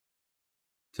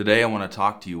Today, I want to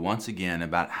talk to you once again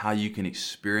about how you can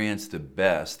experience the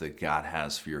best that God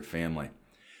has for your family.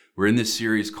 We're in this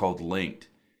series called Linked,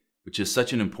 which is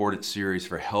such an important series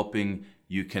for helping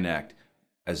you connect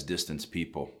as distance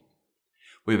people.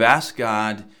 We've asked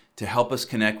God to help us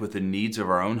connect with the needs of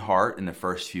our own heart in the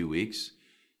first few weeks,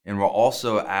 and we'll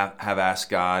also have asked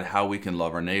God how we can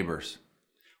love our neighbors.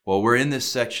 Well, we're in this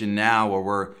section now where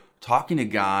we're talking to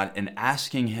God and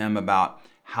asking Him about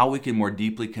how we can more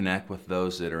deeply connect with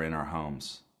those that are in our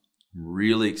homes. I'm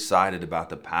really excited about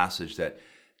the passage that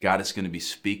God is going to be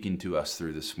speaking to us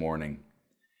through this morning.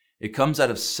 It comes out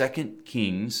of 2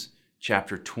 Kings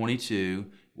chapter 22.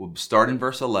 We'll start in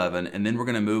verse 11, and then we're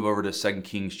going to move over to 2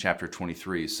 Kings chapter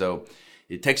 23. So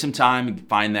it takes some time to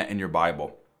find that in your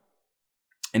Bible.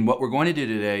 And what we're going to do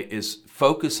today is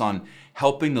focus on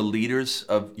helping the leaders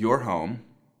of your home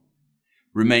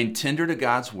remain tender to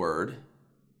God's word,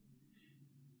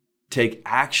 take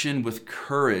action with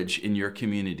courage in your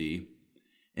community,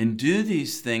 and do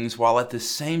these things while at the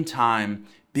same time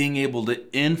being able to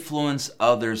influence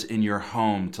others in your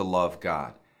home to love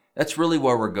God. That's really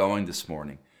where we're going this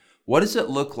morning. What does it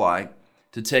look like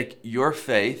to take your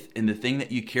faith in the thing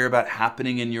that you care about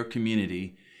happening in your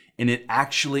community and it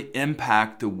actually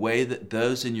impact the way that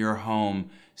those in your home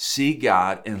see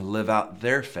God and live out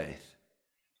their faith?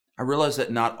 I realize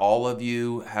that not all of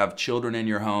you have children in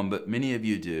your home, but many of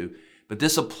you do. But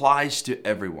this applies to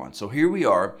everyone. So here we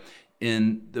are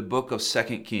in the book of 2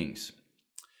 Kings.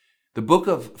 The book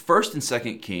of 1st and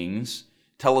 2nd Kings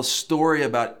tell a story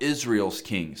about Israel's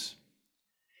kings.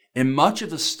 And much of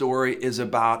the story is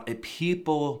about a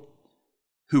people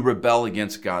who rebel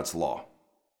against God's law.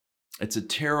 It's a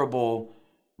terrible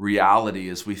reality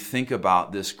as we think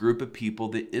about this group of people,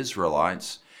 the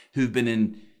Israelites, who've been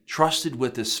entrusted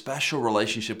with this special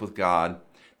relationship with God.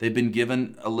 They've been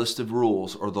given a list of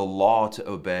rules or the law to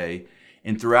obey.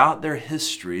 And throughout their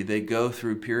history, they go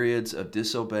through periods of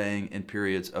disobeying and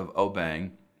periods of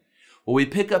obeying. Well, we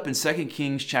pick up in 2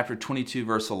 Kings chapter 22,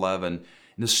 verse 11,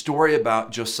 in the story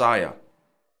about Josiah.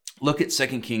 Look at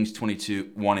 2 Kings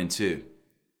 22, 1 and 2.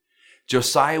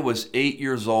 Josiah was 8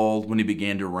 years old when he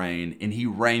began to reign, and he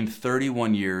reigned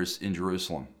 31 years in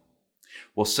Jerusalem.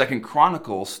 Well, 2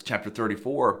 Chronicles chapter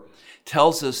 34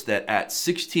 tells us that at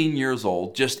 16 years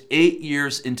old, just 8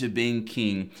 years into being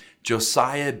king,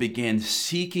 Josiah began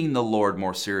seeking the Lord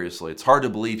more seriously. It's hard to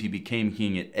believe he became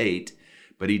king at 8,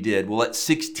 but he did. Well, at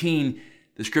 16,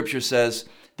 the scripture says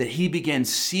that he began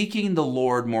seeking the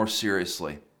Lord more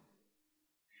seriously.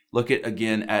 Look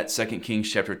again at 2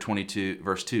 Kings chapter 22,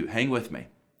 verse 2. Hang with me.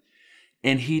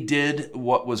 And he did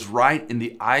what was right in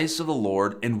the eyes of the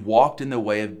Lord and walked in the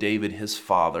way of David his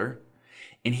father.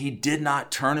 And he did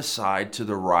not turn aside to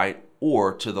the right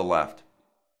or to the left.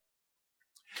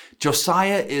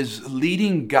 Josiah is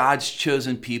leading God's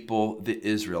chosen people, the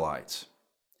Israelites.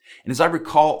 And as I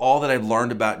recall all that I've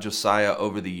learned about Josiah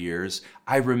over the years,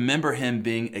 I remember him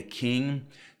being a king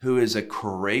who is a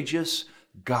courageous,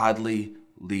 godly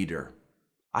leader.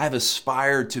 I have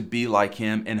aspired to be like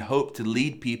him and hope to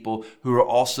lead people who are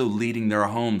also leading their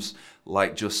homes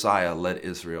like Josiah led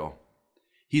Israel.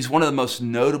 He's one of the most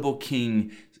notable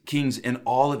kings in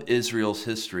all of Israel's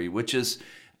history, which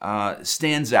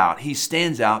stands out. He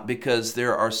stands out because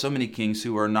there are so many kings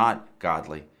who are not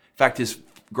godly. In fact, his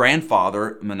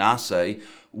grandfather, Manasseh,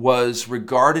 was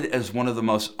regarded as one of the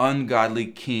most ungodly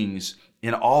kings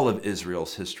in all of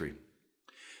Israel's history.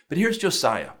 But here's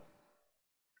Josiah.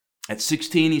 At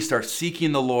 16, he starts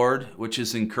seeking the Lord, which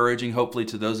is encouraging, hopefully,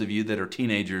 to those of you that are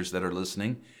teenagers that are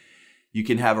listening. You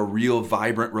can have a real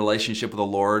vibrant relationship with the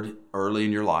Lord early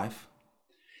in your life.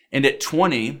 And at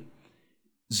 20,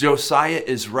 Josiah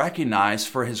is recognized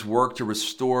for his work to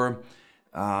restore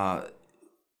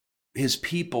his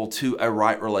people to a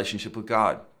right relationship with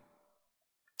God.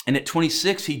 And at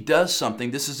 26, he does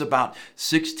something. This is about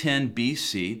 610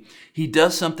 BC. He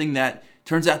does something that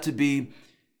turns out to be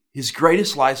his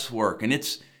greatest life's work, and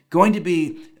it's going to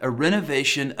be a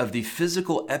renovation of the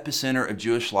physical epicenter of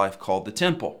Jewish life called the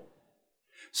temple.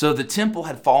 So the temple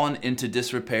had fallen into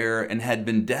disrepair and had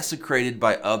been desecrated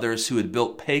by others who had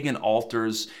built pagan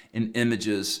altars and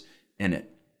images in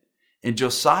it. And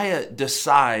Josiah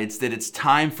decides that it's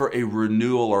time for a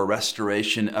renewal or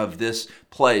restoration of this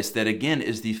place that, again,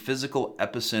 is the physical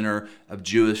epicenter of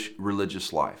Jewish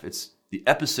religious life. It's the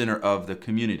epicenter of the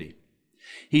community.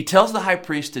 He tells the high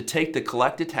priest to take the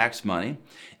collected tax money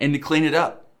and to clean it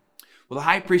up. Well, the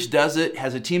high priest does it,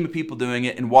 has a team of people doing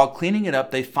it, and while cleaning it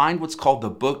up, they find what's called the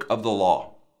book of the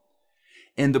law.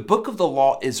 And the book of the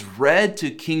law is read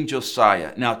to King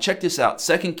Josiah. Now, check this out.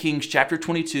 2 Kings chapter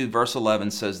 22, verse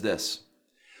 11 says this.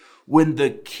 When the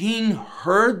king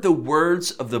heard the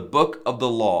words of the book of the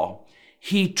law,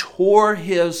 he tore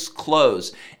his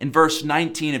clothes. In verse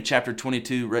 19 of chapter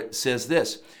 22 says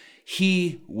this,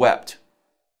 he wept.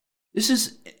 This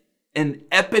is an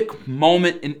epic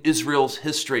moment in Israel's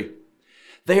history.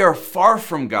 They are far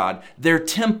from God. Their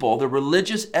temple, the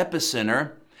religious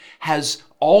epicenter, has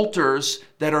altars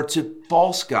that are to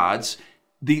false gods.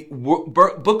 The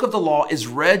book of the law is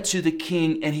read to the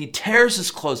king and he tears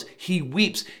his clothes. He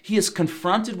weeps. He is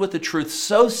confronted with a truth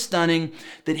so stunning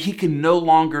that he can no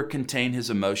longer contain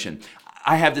his emotion.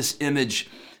 I have this image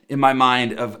in my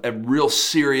mind of a real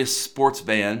serious sports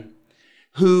fan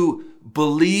who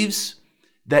believes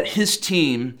that his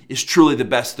team is truly the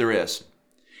best there is.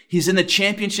 He's in the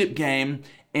championship game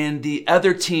and the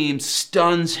other team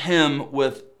stuns him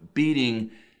with beating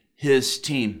his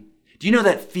team. Do you know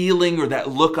that feeling or that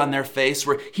look on their face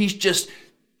where he's just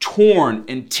torn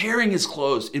and tearing his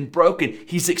clothes and broken?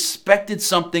 He's expected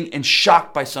something and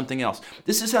shocked by something else.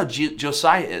 This is how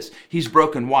Josiah is. He's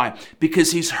broken. Why?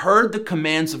 Because he's heard the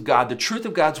commands of God, the truth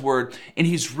of God's word, and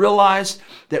he's realized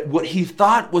that what he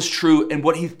thought was true and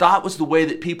what he thought was the way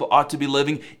that people ought to be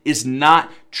living is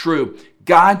not true.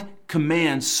 God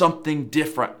commands something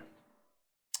different.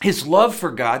 His love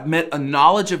for God met a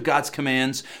knowledge of God's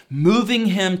commands, moving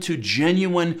him to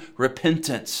genuine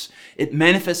repentance. It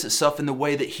manifests itself in the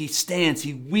way that he stands,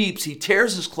 he weeps, he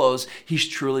tears his clothes, he's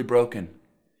truly broken.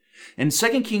 And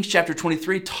 2 Kings chapter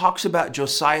 23 talks about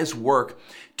Josiah's work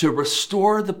to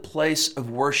restore the place of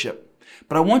worship.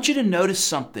 But I want you to notice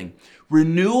something.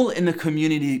 Renewal in the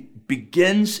community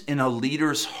begins in a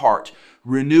leader's heart.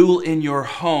 Renewal in your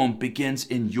home begins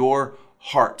in your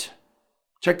heart.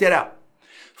 Check that out.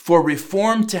 For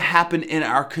reform to happen in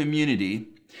our community,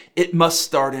 it must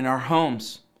start in our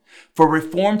homes. For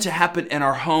reform to happen in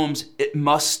our homes, it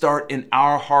must start in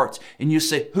our hearts. And you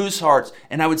say, whose hearts?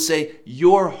 And I would say,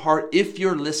 your heart, if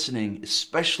you're listening,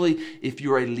 especially if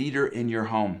you're a leader in your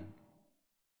home.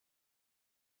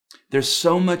 There's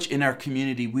so much in our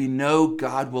community we know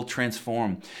God will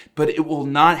transform, but it will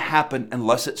not happen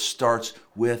unless it starts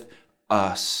with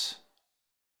us.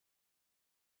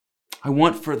 I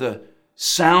want for the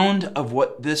sound of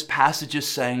what this passage is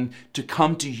saying to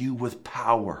come to you with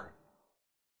power.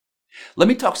 Let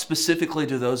me talk specifically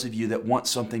to those of you that want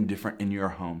something different in your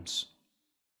homes.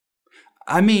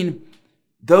 I mean,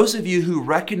 those of you who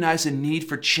recognize a need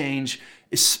for change,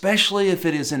 especially if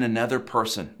it is in another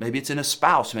person. Maybe it's in a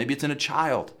spouse, maybe it's in a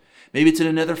child, maybe it's in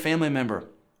another family member.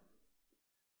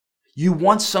 You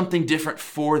want something different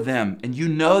for them, and you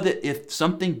know that if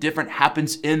something different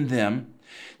happens in them,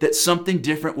 that something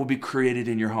different will be created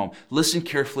in your home. Listen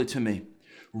carefully to me.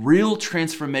 Real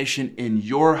transformation in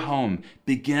your home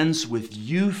begins with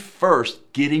you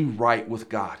first getting right with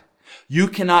God. You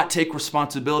cannot take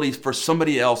responsibility for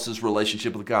somebody else's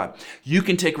relationship with God. You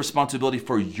can take responsibility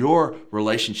for your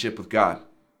relationship with God.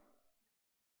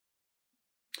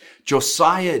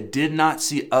 Josiah did not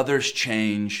see others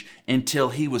change until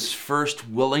he was first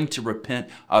willing to repent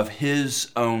of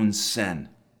his own sin.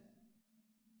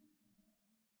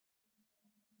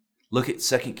 Look at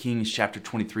 2 Kings chapter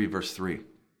 23, verse 3.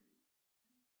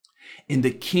 And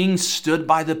the king stood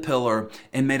by the pillar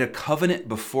and made a covenant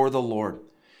before the Lord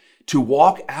to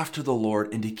walk after the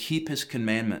Lord and to keep his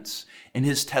commandments and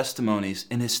his testimonies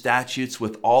and his statutes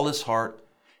with all his heart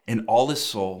and all his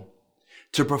soul,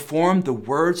 to perform the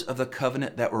words of the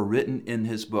covenant that were written in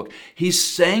his book. He's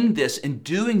saying this and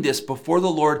doing this before the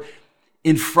Lord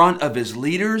in front of his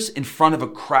leaders, in front of a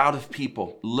crowd of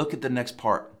people. Look at the next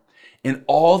part. And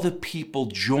all the people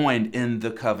joined in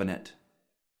the covenant.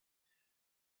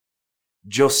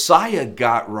 Josiah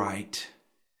got right.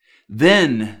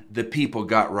 Then the people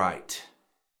got right.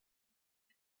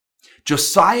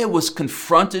 Josiah was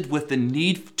confronted with the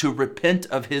need to repent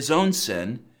of his own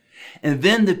sin. And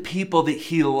then the people that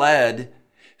he led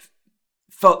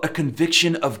felt a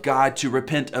conviction of God to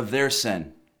repent of their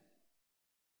sin.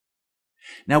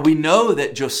 Now we know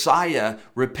that Josiah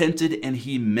repented and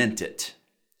he meant it.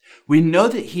 We know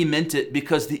that he meant it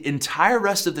because the entire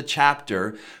rest of the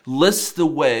chapter lists the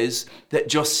ways that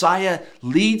Josiah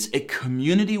leads a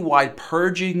community-wide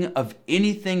purging of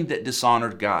anything that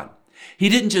dishonored God. He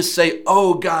didn't just say,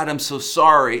 oh God, I'm so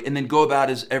sorry, and then go about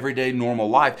his everyday normal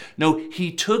life. No,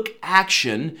 he took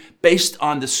action based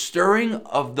on the stirring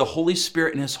of the Holy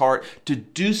Spirit in his heart to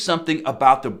do something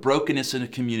about the brokenness in the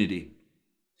community.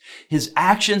 His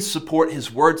actions support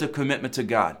his words of commitment to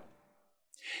God.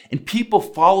 And people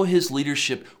follow his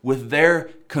leadership with their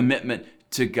commitment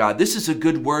to God. This is a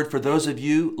good word for those of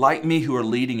you like me who are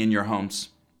leading in your homes.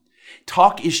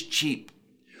 Talk is cheap.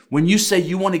 When you say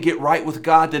you want to get right with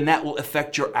God, then that will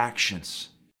affect your actions.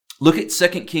 Look at 2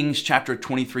 Kings chapter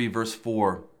 23, verse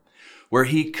 4, where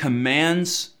he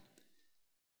commands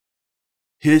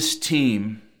his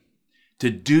team to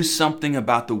do something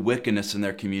about the wickedness in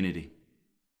their community.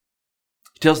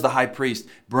 He tells the high priest,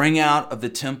 bring out of the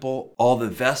temple all the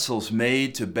vessels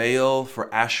made to Baal,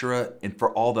 for Asherah, and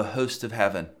for all the host of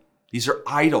heaven. These are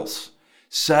idols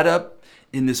set up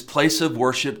in this place of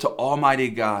worship to Almighty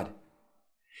God.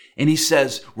 And he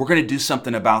says, we're going to do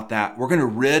something about that. We're going to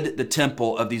rid the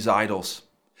temple of these idols.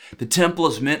 The temple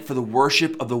is meant for the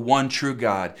worship of the one true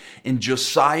God. And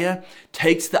Josiah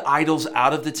takes the idols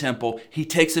out of the temple. He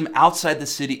takes them outside the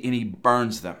city and he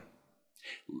burns them.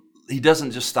 He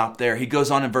doesn't just stop there. He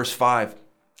goes on in verse 5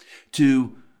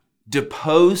 to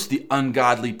depose the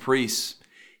ungodly priests.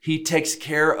 He takes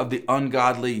care of the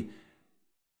ungodly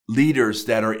leaders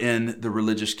that are in the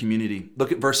religious community.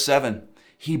 Look at verse 7.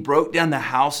 He broke down the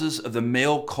houses of the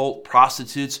male cult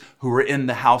prostitutes who were in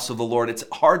the house of the Lord. It's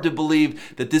hard to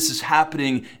believe that this is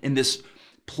happening in this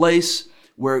place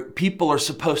where people are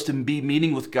supposed to be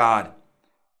meeting with God.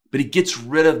 But he gets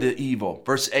rid of the evil.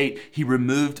 Verse 8, he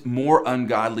removed more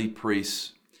ungodly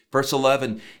priests. Verse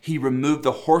 11, he removed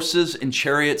the horses and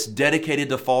chariots dedicated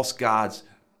to false gods.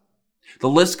 The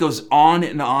list goes on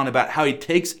and on about how he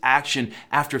takes action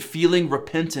after feeling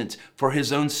repentant for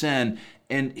his own sin,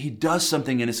 and he does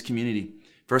something in his community.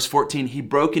 Verse 14, he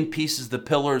broke in pieces the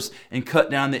pillars and cut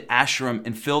down the Asherim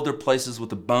and filled their places with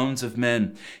the bones of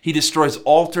men. He destroys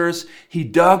altars. He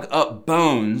dug up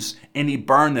bones and he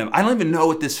burned them. I don't even know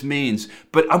what this means,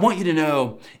 but I want you to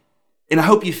know, and I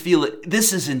hope you feel it,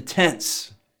 this is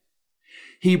intense.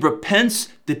 He repents,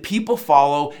 the people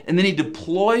follow, and then he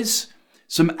deploys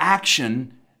some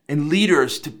action and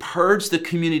leaders to purge the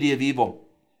community of evil.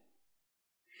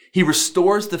 He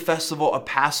restores the festival of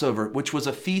Passover, which was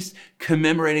a feast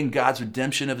commemorating God's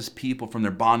redemption of his people from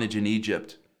their bondage in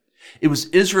Egypt. It was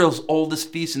Israel's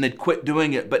oldest feast and they'd quit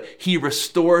doing it, but he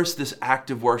restores this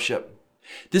act of worship.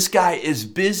 This guy is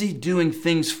busy doing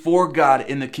things for God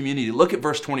in the community. Look at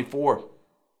verse 24.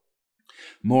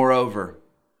 Moreover,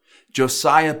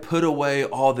 Josiah put away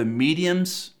all the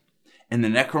mediums and the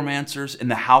necromancers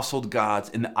and the household gods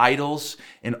and the idols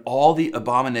and all the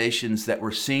abominations that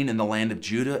were seen in the land of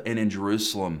Judah and in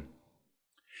Jerusalem,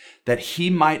 that he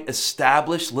might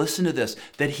establish, listen to this,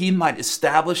 that he might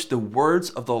establish the words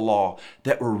of the law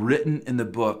that were written in the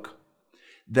book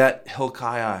that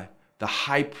Hilkiah, the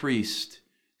high priest,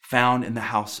 found in the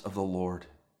house of the Lord.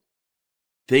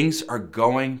 Things are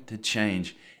going to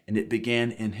change, and it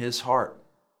began in his heart.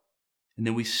 And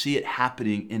then we see it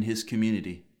happening in his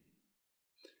community.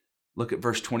 Look at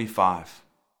verse 25.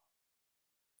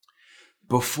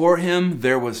 Before him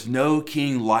there was no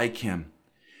king like him,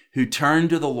 who turned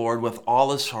to the Lord with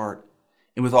all his heart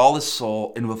and with all his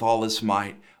soul and with all his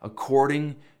might,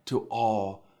 according to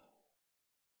all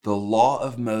the law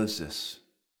of Moses.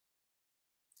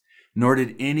 Nor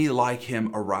did any like him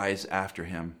arise after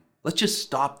him. Let's just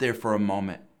stop there for a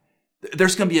moment.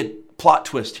 There's going to be a plot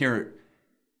twist here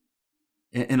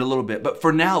in a little bit. But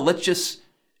for now, let's just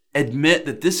admit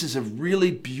that this is a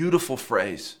really beautiful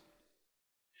phrase.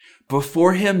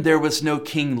 Before him there was no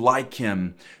king like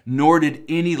him, nor did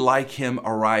any like him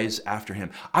arise after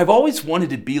him. I've always wanted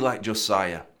to be like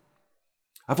Josiah.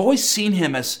 I've always seen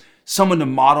him as someone to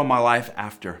model my life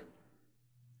after.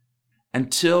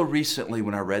 Until recently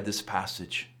when I read this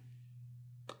passage.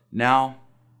 Now,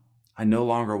 I no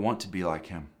longer want to be like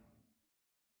him.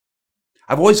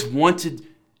 I've always wanted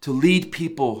to lead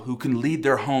people who can lead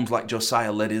their homes like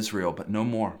Josiah led Israel, but no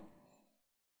more.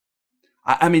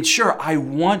 I mean, sure, I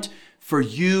want for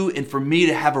you and for me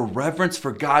to have a reverence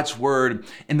for God's word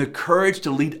and the courage to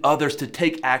lead others to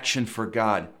take action for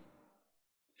God.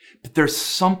 But there's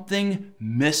something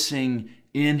missing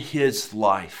in his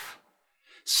life.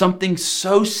 Something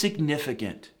so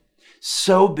significant,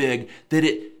 so big, that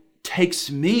it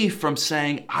takes me from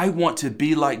saying, I want to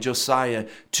be like Josiah,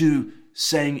 to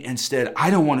saying instead, I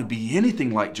don't want to be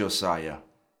anything like Josiah.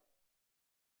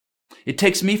 It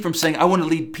takes me from saying, I want to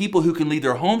lead people who can lead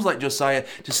their homes like Josiah,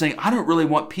 to saying, I don't really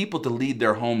want people to lead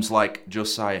their homes like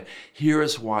Josiah. Here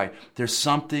is why. There's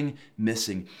something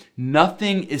missing.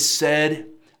 Nothing is said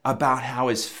about how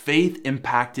his faith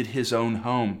impacted his own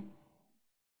home.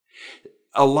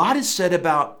 A lot is said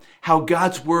about how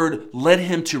God's word led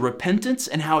him to repentance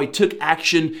and how he took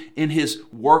action in his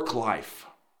work life.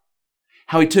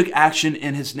 How he took action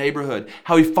in his neighborhood,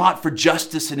 how he fought for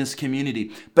justice in his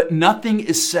community. But nothing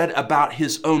is said about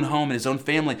his own home and his own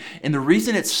family. And the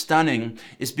reason it's stunning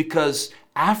is because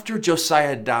after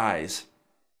Josiah dies,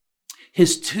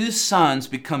 his two sons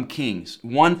become kings,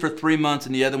 one for 3 months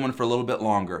and the other one for a little bit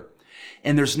longer.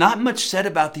 And there's not much said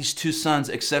about these two sons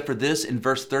except for this in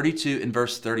verse 32 and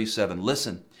verse 37.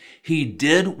 Listen, he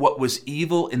did what was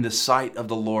evil in the sight of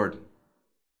the Lord.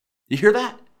 You hear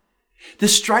that?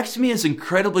 This strikes me as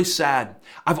incredibly sad.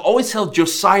 I've always held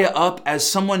Josiah up as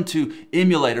someone to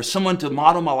emulate or someone to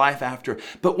model my life after.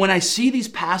 But when I see these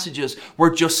passages where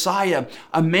Josiah,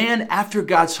 a man after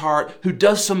God's heart who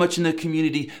does so much in the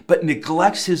community but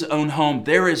neglects his own home,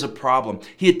 there is a problem.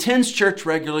 He attends church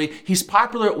regularly. He's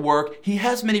popular at work. He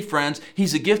has many friends.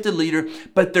 He's a gifted leader,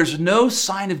 but there's no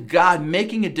sign of God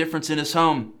making a difference in his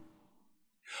home.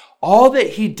 All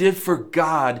that he did for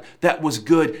God that was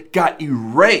good got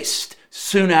erased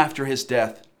soon after his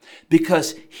death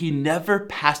because he never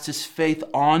passed his faith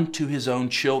on to his own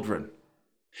children.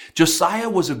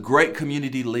 Josiah was a great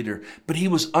community leader, but he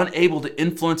was unable to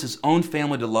influence his own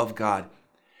family to love God.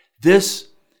 This,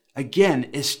 again,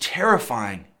 is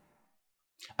terrifying.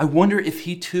 I wonder if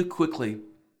he too quickly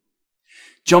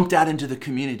jumped out into the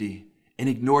community and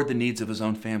ignored the needs of his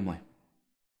own family.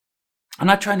 I'm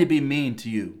not trying to be mean to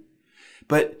you,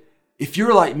 but if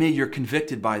you're like me, you're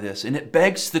convicted by this, and it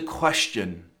begs the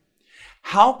question,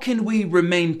 how can we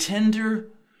remain tender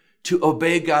to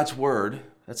obey God's word?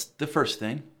 That's the first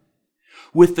thing.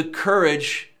 With the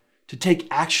courage to take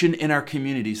action in our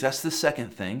communities. That's the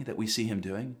second thing that we see him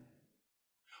doing.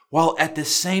 While at the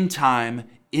same time,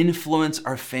 influence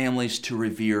our families to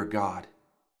revere God.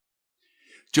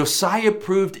 Josiah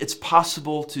proved it's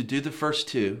possible to do the first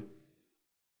two.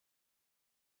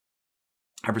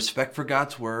 Have respect for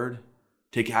God's word,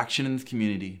 take action in the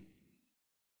community,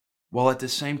 while at the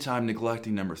same time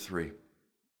neglecting number three.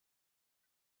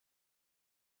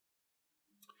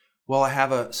 Well, I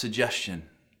have a suggestion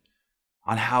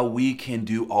on how we can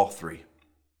do all three.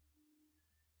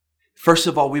 First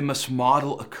of all, we must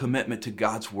model a commitment to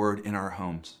God's word in our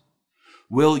homes.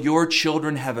 Will your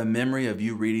children have a memory of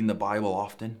you reading the Bible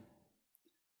often?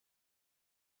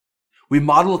 We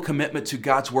model a commitment to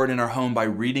God's word in our home by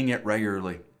reading it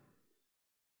regularly. It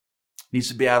needs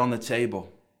to be out on the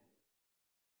table.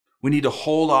 We need to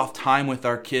hold off time with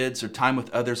our kids or time with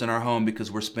others in our home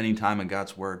because we're spending time in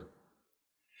God's word.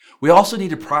 We also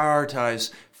need to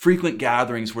prioritize frequent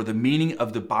gatherings where the meaning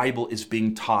of the Bible is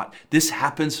being taught. This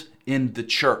happens in the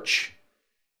church.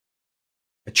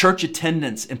 A church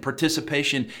attendance and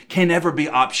participation can never be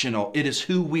optional. It is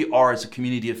who we are as a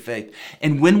community of faith.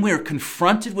 And when we are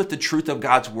confronted with the truth of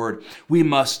God's word, we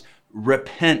must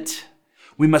repent.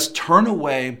 We must turn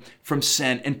away from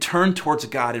sin and turn towards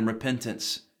God in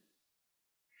repentance.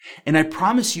 And I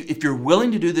promise you, if you're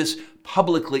willing to do this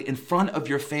publicly in front of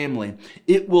your family,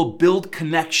 it will build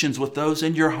connections with those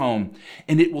in your home,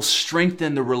 and it will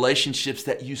strengthen the relationships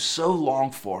that you so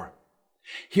long for.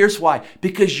 Here's why.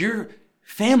 Because your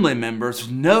family members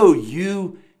know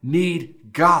you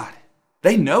need God.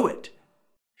 They know it.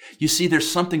 You see,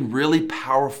 there's something really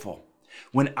powerful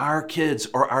when our kids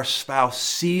or our spouse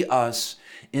see us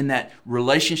in that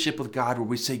relationship with God where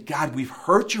we say, God, we've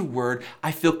heard your word.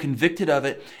 I feel convicted of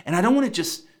it. And I don't want to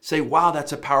just say, wow,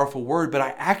 that's a powerful word, but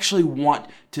I actually want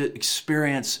to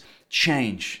experience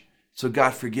change. So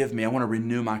God, forgive me. I want to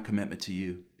renew my commitment to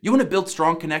you. You want to build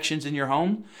strong connections in your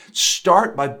home?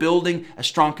 Start by building a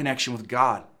strong connection with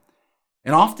God.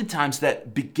 And oftentimes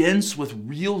that begins with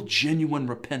real, genuine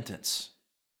repentance.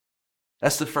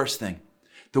 That's the first thing.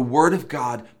 The word of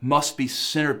God must be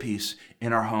centerpiece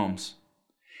in our homes.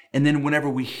 And then whenever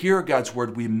we hear God's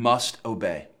word, we must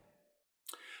obey.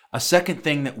 A second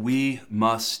thing that we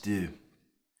must do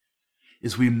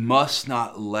is we must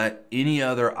not let any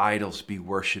other idols be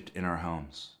worshiped in our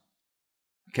homes.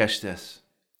 Catch this.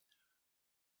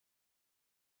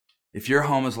 If your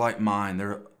home is like mine,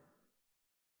 there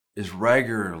is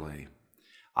regularly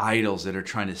idols that are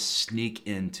trying to sneak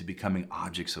into becoming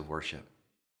objects of worship.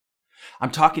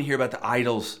 I'm talking here about the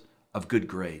idols of good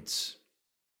grades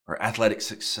or athletic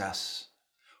success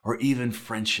or even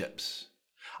friendships.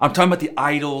 I'm talking about the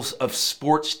idols of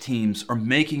sports teams or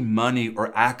making money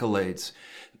or accolades.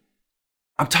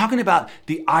 I'm talking about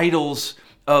the idols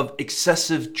of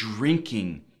excessive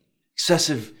drinking,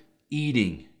 excessive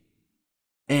eating,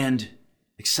 and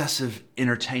excessive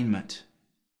entertainment.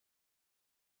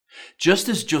 Just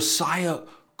as Josiah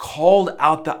called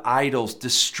out the idols,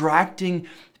 distracting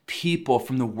people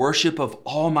from the worship of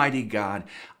Almighty God,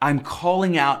 I'm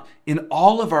calling out in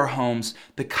all of our homes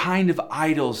the kind of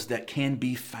idols that can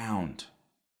be found.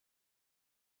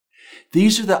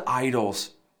 These are the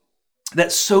idols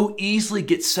that so easily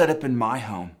get set up in my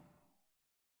home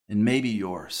and maybe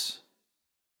yours.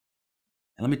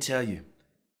 And let me tell you,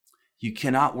 you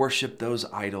cannot worship those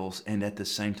idols and at the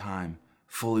same time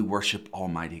fully worship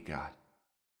Almighty God.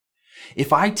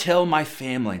 If I tell my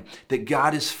family that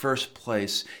God is first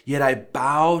place, yet I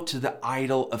bow to the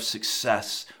idol of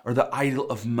success or the idol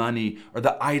of money or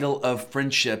the idol of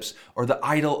friendships or the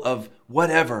idol of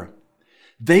whatever,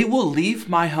 they will leave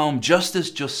my home just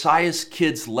as Josiah's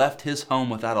kids left his home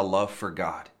without a love for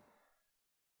God.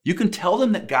 You can tell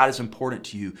them that God is important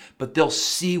to you, but they'll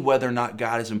see whether or not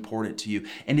God is important to you.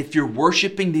 And if you're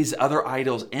worshiping these other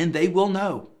idols, and they will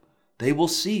know, they will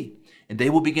see, and they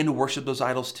will begin to worship those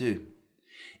idols too.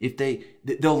 If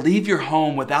they'll leave your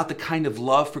home without the kind of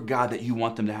love for God that you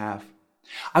want them to have.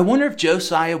 I wonder if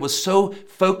Josiah was so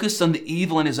focused on the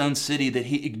evil in his own city that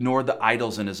he ignored the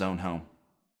idols in his own home.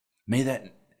 May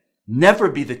that never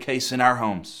be the case in our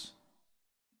homes.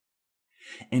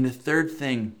 And the third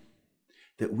thing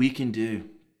that we can do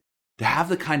to have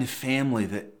the kind of family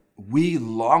that we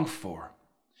long for,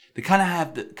 to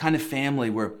have the kind of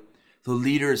family where the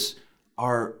leaders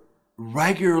are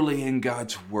regularly in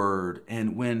God's word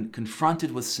and when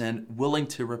confronted with sin, willing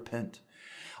to repent.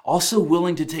 Also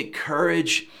willing to take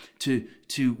courage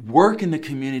to work in the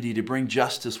community to bring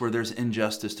justice where there's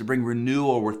injustice, to bring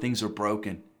renewal where things are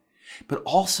broken. But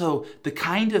also the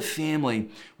kind of family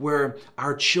where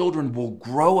our children will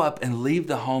grow up and leave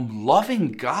the home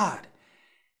loving God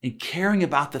and caring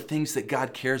about the things that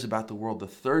God cares about the world. The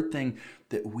third thing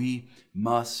that we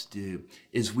must do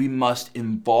is we must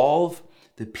involve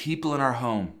the people in our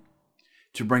home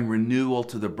to bring renewal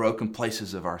to the broken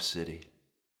places of our city.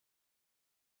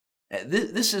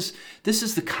 This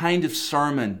is the kind of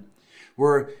sermon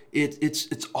where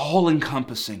it's all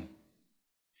encompassing.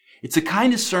 It's a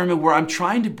kind of sermon where I'm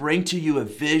trying to bring to you a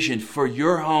vision for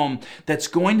your home that's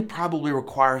going to probably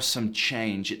require some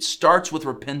change. It starts with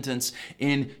repentance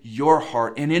in your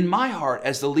heart and in my heart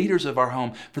as the leaders of our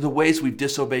home for the ways we've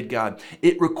disobeyed God.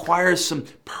 It requires some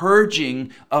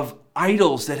purging of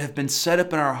idols that have been set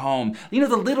up in our home. You know,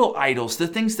 the little idols, the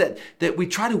things that we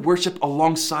try to worship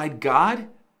alongside God.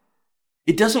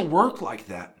 It doesn't work like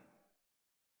that.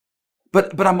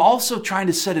 But I'm also trying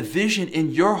to set a vision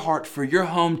in your heart for your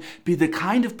home, be the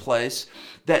kind of place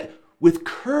that with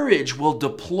courage will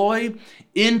deploy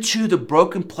into the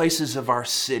broken places of our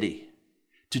city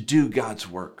to do God's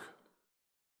work.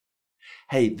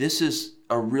 Hey, this is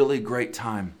a really great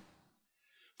time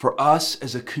for us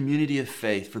as a community of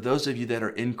faith. For those of you that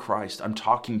are in Christ, I'm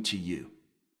talking to you.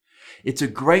 It's a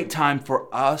great time for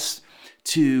us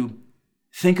to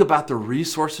think about the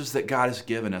resources that God has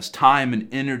given us, time and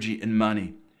energy and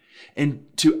money, and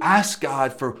to ask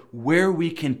God for where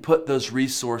we can put those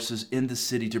resources in the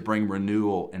city to bring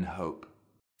renewal and hope.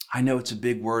 I know it's a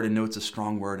big word, I know it's a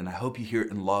strong word, and I hope you hear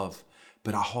it in love,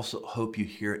 but I also hope you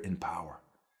hear it in power.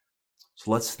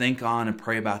 So let's think on and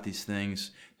pray about these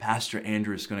things. Pastor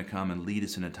Andrew is going to come and lead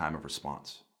us in a time of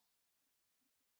response.